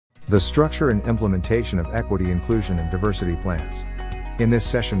The structure and implementation of equity, inclusion, and diversity plans. In this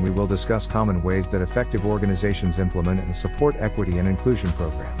session, we will discuss common ways that effective organizations implement and support equity and inclusion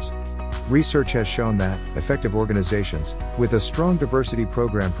programs. Research has shown that effective organizations with a strong diversity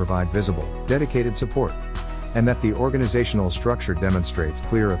program provide visible, dedicated support, and that the organizational structure demonstrates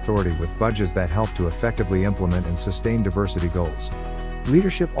clear authority with budgets that help to effectively implement and sustain diversity goals.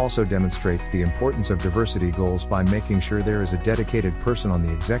 Leadership also demonstrates the importance of diversity goals by making sure there is a dedicated person on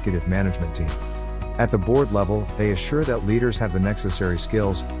the executive management team. At the board level, they assure that leaders have the necessary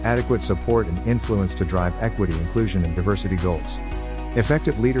skills, adequate support, and influence to drive equity, inclusion, and diversity goals.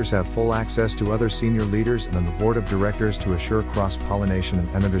 Effective leaders have full access to other senior leaders and on the board of directors to assure cross-pollination and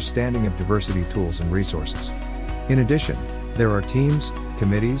an understanding of diversity tools and resources. In addition, there are teams,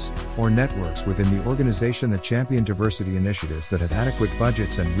 committees, or networks within the organization that champion diversity initiatives that have adequate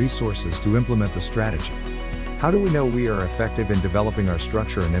budgets and resources to implement the strategy. How do we know we are effective in developing our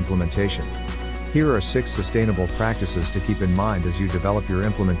structure and implementation? Here are 6 sustainable practices to keep in mind as you develop your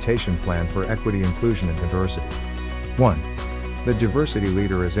implementation plan for equity, inclusion, and diversity. 1. The diversity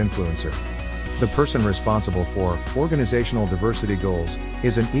leader is influencer. The person responsible for organizational diversity goals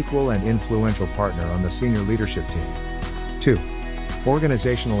is an equal and influential partner on the senior leadership team. 2.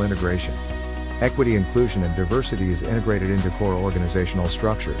 Organizational integration. Equity, inclusion, and diversity is integrated into core organizational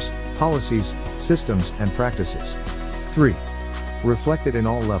structures, policies, systems, and practices. 3. Reflected in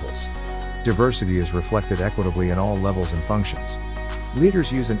all levels. Diversity is reflected equitably in all levels and functions.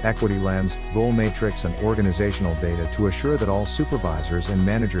 Leaders use an equity lens, goal matrix, and organizational data to assure that all supervisors and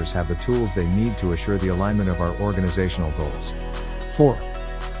managers have the tools they need to assure the alignment of our organizational goals. 4.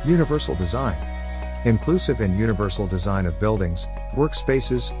 Universal design. Inclusive and universal design of buildings,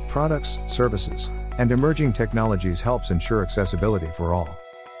 workspaces, products, services, and emerging technologies helps ensure accessibility for all.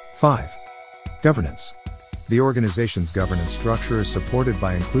 5. Governance. The organization's governance structure is supported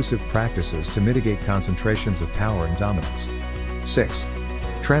by inclusive practices to mitigate concentrations of power and dominance. 6.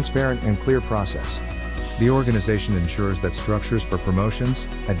 Transparent and clear process. The organization ensures that structures for promotions,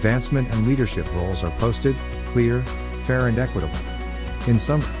 advancement, and leadership roles are posted, clear, fair, and equitable. In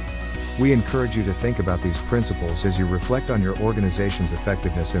summary, we encourage you to think about these principles as you reflect on your organization's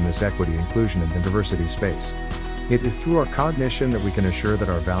effectiveness in this equity, inclusion, and diversity space. It is through our cognition that we can assure that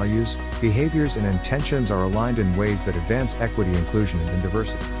our values, behaviors, and intentions are aligned in ways that advance equity, inclusion, and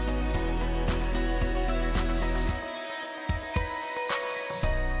diversity.